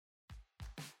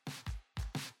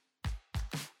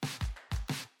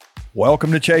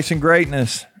Welcome to Chasing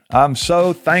Greatness. I'm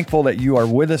so thankful that you are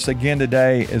with us again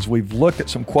today as we've looked at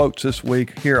some quotes this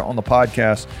week here on the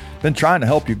podcast. Been trying to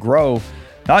help you grow,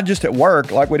 not just at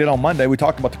work like we did on Monday. We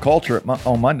talked about the culture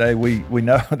on Monday. We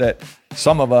know that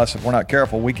some of us, if we're not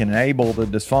careful, we can enable the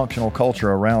dysfunctional culture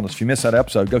around us. If you missed that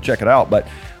episode, go check it out. But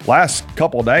last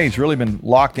couple of days really been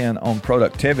locked in on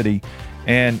productivity.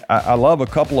 And I love a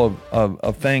couple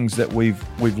of things that we've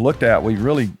looked at. We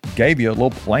really gave you a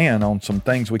little plan on some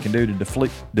things we can do to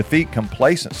defeat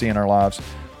complacency in our lives.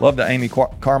 Love the Amy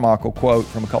Carmichael quote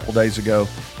from a couple of days ago.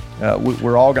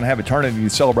 We're all going to have eternity to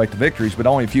celebrate the victories, but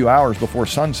only a few hours before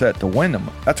sunset to win them.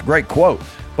 That's a great quote.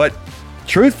 But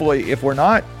truthfully, if we're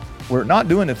not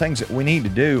doing the things that we need to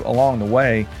do along the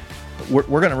way, we're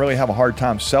going to really have a hard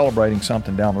time celebrating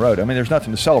something down the road. I mean, there's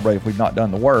nothing to celebrate if we've not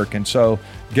done the work. And so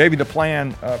gave you the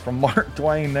plan from Mark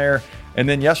Twain there. And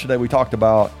then yesterday we talked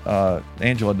about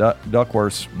Angela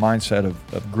Duckworth's mindset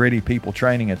of gritty people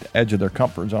training at the edge of their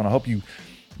comfort zone. I hope you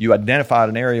identified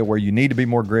an area where you need to be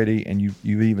more gritty, and you've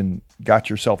even got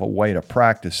yourself a way to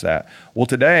practice that. Well,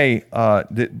 today,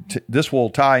 this will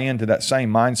tie into that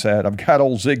same mindset. I've got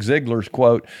old Zig Ziglar's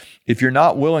quote, if you're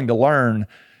not willing to learn,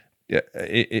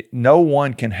 no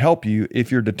one can help you.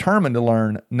 If you're determined to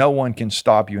learn, no one can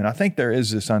stop you. And I think there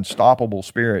is this unstoppable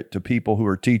spirit to people who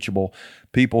are teachable,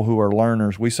 people who are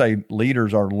learners. We say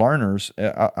leaders are learners.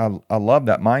 I love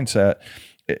that mindset.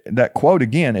 That quote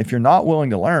again, if you're not willing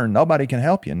to learn, nobody can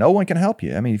help you. No one can help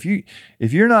you. I mean,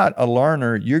 if you're not a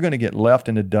learner, you're going to get left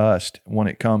in the dust when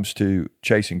it comes to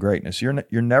chasing greatness.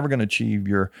 You're never going to achieve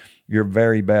your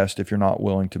very best if you're not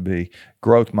willing to be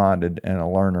growth-minded and a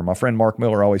learner. My friend Mark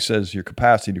Miller always says your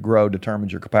capacity to grow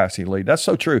determines your capacity to lead. That's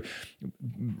so true.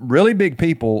 Really big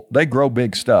people, they grow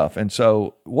big stuff. And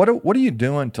so what are you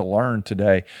doing to learn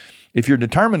today? If you're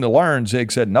determined to learn,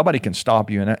 Zig said, nobody can stop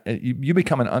you, and you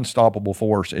become an unstoppable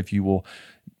force if you will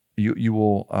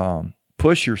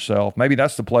push yourself. Maybe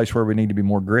that's the place where we need to be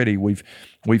more gritty.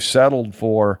 We've settled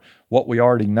for what we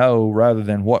already know rather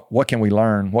than what can we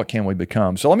learn, what can we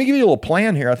become. So let me give you a little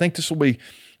plan here. I think this will be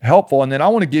helpful, and then I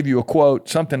want to give you a quote,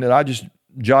 something that I just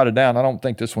jotted down. I don't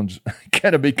think this one's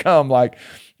going to become like,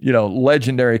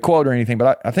 legendary quote or anything,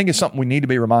 but I think it's something we need to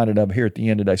be reminded of here at the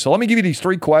end today. So let me give you these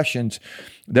 3 questions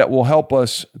that will help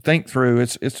us think through.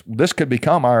 This could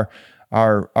become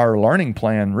our learning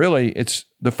plan. Really, it's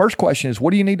the first question is,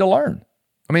 what do you need to learn?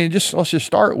 I mean, let's just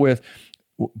start with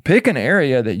pick an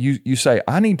area that you say,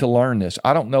 I need to learn this.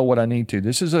 I don't know what I need to.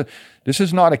 This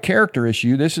is not a character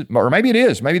issue. Or maybe it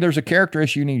is. Maybe there's a character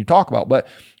issue you need to talk about.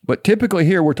 But typically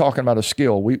here we're talking about a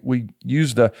skill. We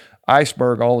use the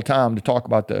iceberg all the time to talk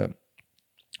about the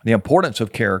importance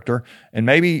of character, and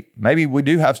maybe we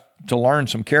do have to learn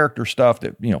some character stuff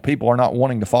that people are not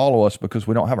wanting to follow us because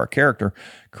we don't have our character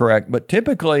correct. But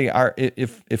typically,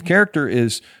 if character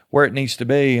is where it needs to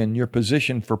be and you're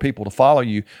positioned for people to follow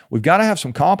you, we've got to have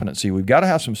some competency. We've got to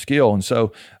have some skill. And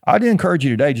so I'd encourage you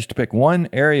today just to pick one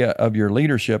area of your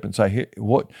leadership and say,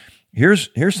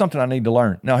 here's something I need to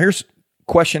learn. Now, here's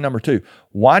question number 2.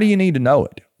 Why do you need to know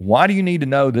it? Why do you need to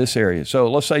know this area? So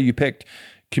let's say you picked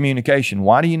communication.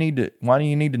 Why do you need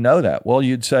to know that? Well,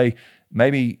 you'd say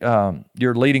maybe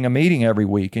you're leading a meeting every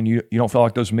week and you don't feel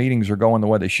like those meetings are going the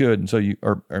way they should. And so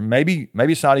or maybe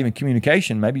it's not even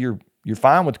communication. Maybe you're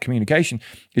fine with communication.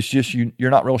 It's just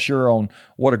you're not real sure on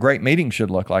what a great meeting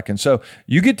should look like. And so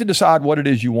you get to decide what it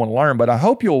is you want to learn. But I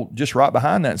hope you'll just right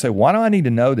behind that and say, why do I need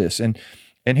to know this? And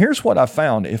here's what I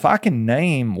found. If I can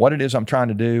name what it is I'm trying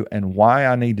to do and why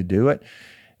I need to do it,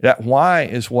 that why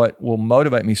is what will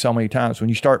motivate me so many times. When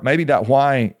you start, maybe that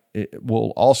why it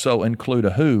will also include a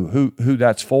who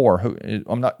that's for.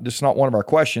 This is not one of our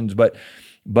questions, but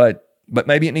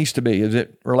maybe it needs to be, as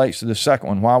it relates to the second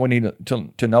one, why we need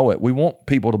to know it. We want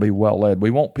people to be well led. We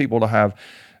want people to have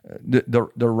the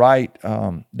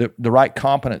right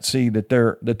competency that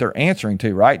they're answering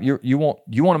to, right? You want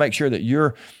to make sure that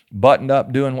you're buttoned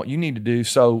up doing what you need to do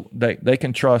so they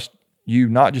can trust you,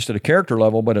 not just at a character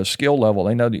level, but a skill level.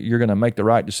 They know that you're going to make the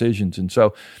right decisions. And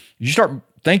so you start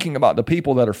thinking about the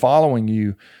people that are following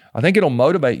you. I think it'll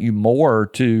motivate you more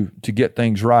to get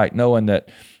things right, knowing that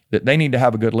they need to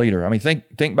have a good leader. I mean,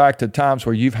 think back to times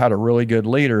where you've had a really good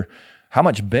leader. How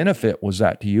much benefit was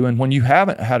that to you? And when you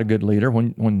haven't had a good leader,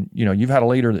 when you've had a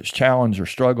leader that's challenged or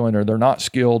struggling, or they're not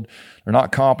skilled, they're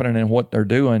not competent in what they're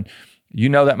doing,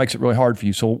 that makes it really hard for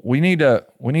you. So we need to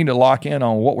lock in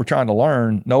on what we're trying to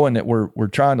learn, knowing that we're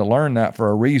trying to learn that for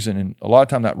a reason. And a lot of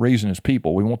time that reason is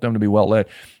people. We want them to be well led.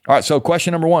 All right. So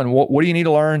question number 1, what do you need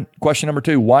to learn? Question number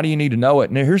 2, why do you need to know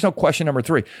it? Now here's question number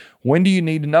 3. When do you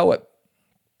need to know it?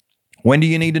 When do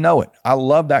you need to know it? I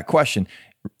love that question.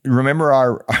 Remember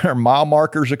our mile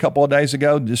markers a couple of days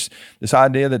ago? Just this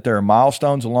idea that there are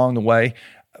milestones along the way.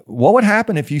 What would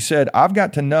happen if you said, I've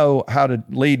got to know how to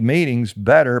lead meetings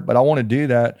better, but I want to do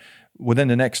that within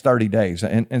the next 30 days.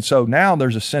 And so now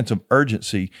there's a sense of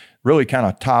urgency, really kind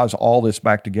of ties all this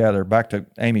back together, back to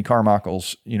Amy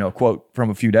Carmichael's, quote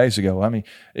from a few days ago. I mean,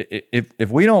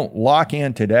 if we don't lock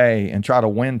in today and try to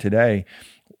win today,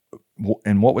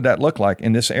 and what would that look like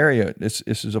in this area? This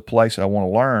is a place that I want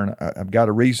to learn. I've got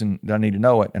a reason that I need to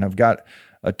know it, and I've got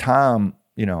a time,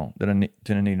 that I need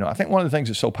to know. I think one of the things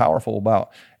that's so powerful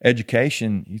about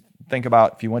education, you think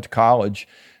about if you went to college,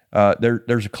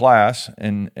 there's a class,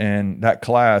 and that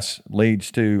class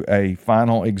leads to a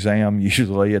final exam,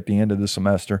 usually at the end of the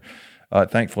semester.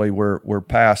 Thankfully, we're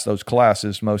past those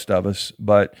classes, most of us,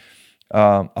 but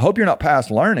I hope you're not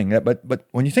past learning that, but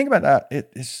when you think about that,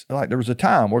 it's like there was a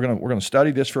time we're gonna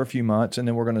study this for a few months, and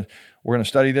then we're gonna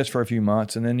study this for a few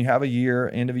months, and then you have a year,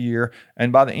 end of a year,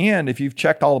 and by the end, if you've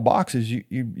checked all the boxes,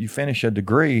 you finish a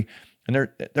degree, and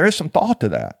there is some thought to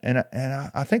that, and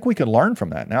I think we could learn from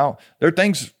that. Now there are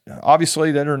things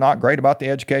obviously that are not great about the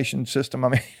education system. I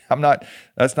mean,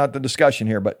 that's not the discussion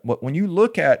here, but when you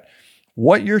look at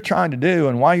what you're trying to do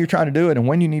and why you're trying to do it and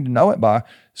when you need to know it by,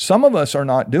 some of us are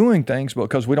not doing things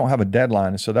because we don't have a deadline.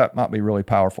 And so that might be really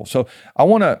powerful. So I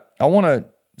want to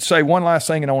say one last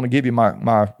thing, and I want to give you my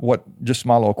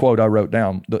little quote I wrote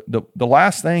down. The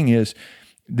last thing is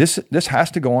this has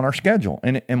to go on our schedule.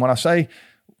 And when I say,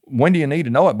 when do you need to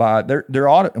know it by, there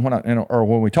ought to,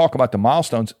 when we talk about the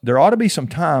milestones, there ought to be some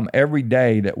time every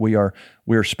day that we are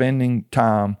spending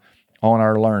time on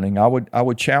our learning. I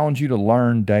would challenge you to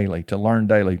learn daily,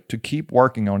 to keep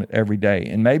working on it every day.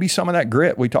 And maybe some of that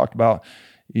grit we talked about,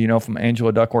 from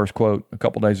Angela Duckworth's quote a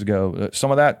couple days ago,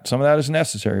 some of that is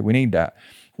necessary. We need that.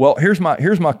 Well, here's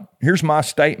my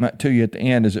statement to you at the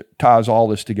end as it ties all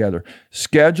this together.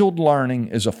 Scheduled learning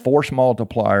is a force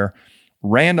multiplier.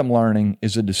 Random learning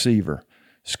is a deceiver.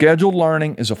 Scheduled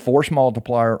learning is a force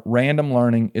multiplier. Random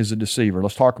learning is a deceiver.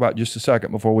 Let's talk about just a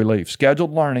second before we leave.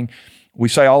 Scheduled learning, we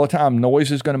say all the time,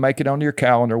 noise is going to make it onto your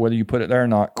calendar, whether you put it there or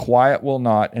not. Quiet will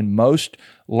not. And most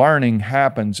learning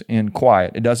happens in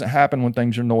quiet. It doesn't happen when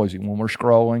things are noisy, when we're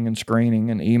scrolling and screening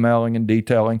and emailing and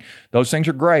detailing. Those things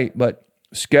are great, but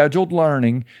scheduled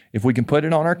learning, if we can put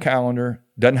it on our calendar,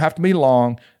 doesn't have to be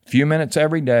long, a few minutes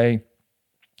every day,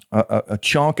 a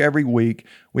chunk every week.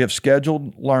 We have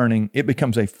scheduled learning. It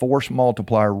becomes a force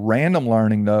multiplier. Random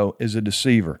learning, though, is a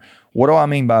deceiver. What do I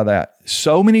mean by that?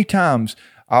 So many times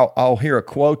I'll hear a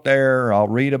quote there, or I'll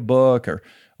read a book,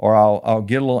 or I'll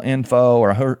get a little info,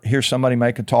 or I'll hear somebody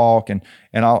make a talk, and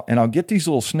I'll get these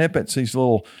little snippets, these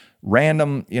little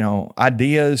random,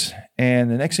 ideas, and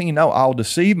the next thing you know, I'll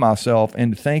deceive myself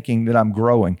into thinking that I'm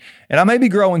growing. And I may be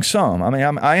growing some. I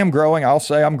mean, I am growing. I'll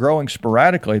say I'm growing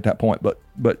sporadically at that point,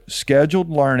 but scheduled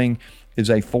learning is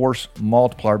a force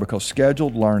multiplier, because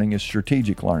scheduled learning is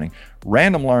strategic learning.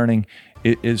 Random learning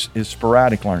is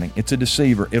sporadic learning. It's a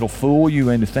deceiver. It'll fool you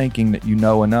into thinking that you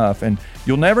know enough, and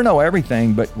you'll never know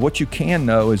everything, but what you can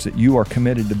know is that you are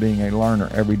committed to being a learner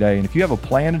every day. And if you have a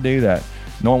plan to do that,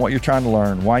 knowing what you're trying to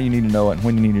learn, why you need to know it, and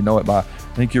when you need to know it by,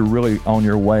 I think you're really on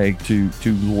your way to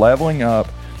leveling up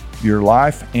your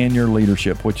life and your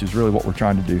leadership, which is really what we're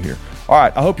trying to do here. All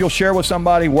right, I hope you'll share with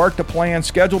somebody, work the plan.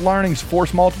 Scheduled learning is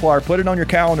force multiplier. Put it on your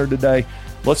calendar today.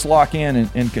 Let's lock in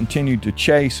and continue to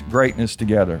chase greatness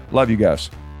together. Love you guys.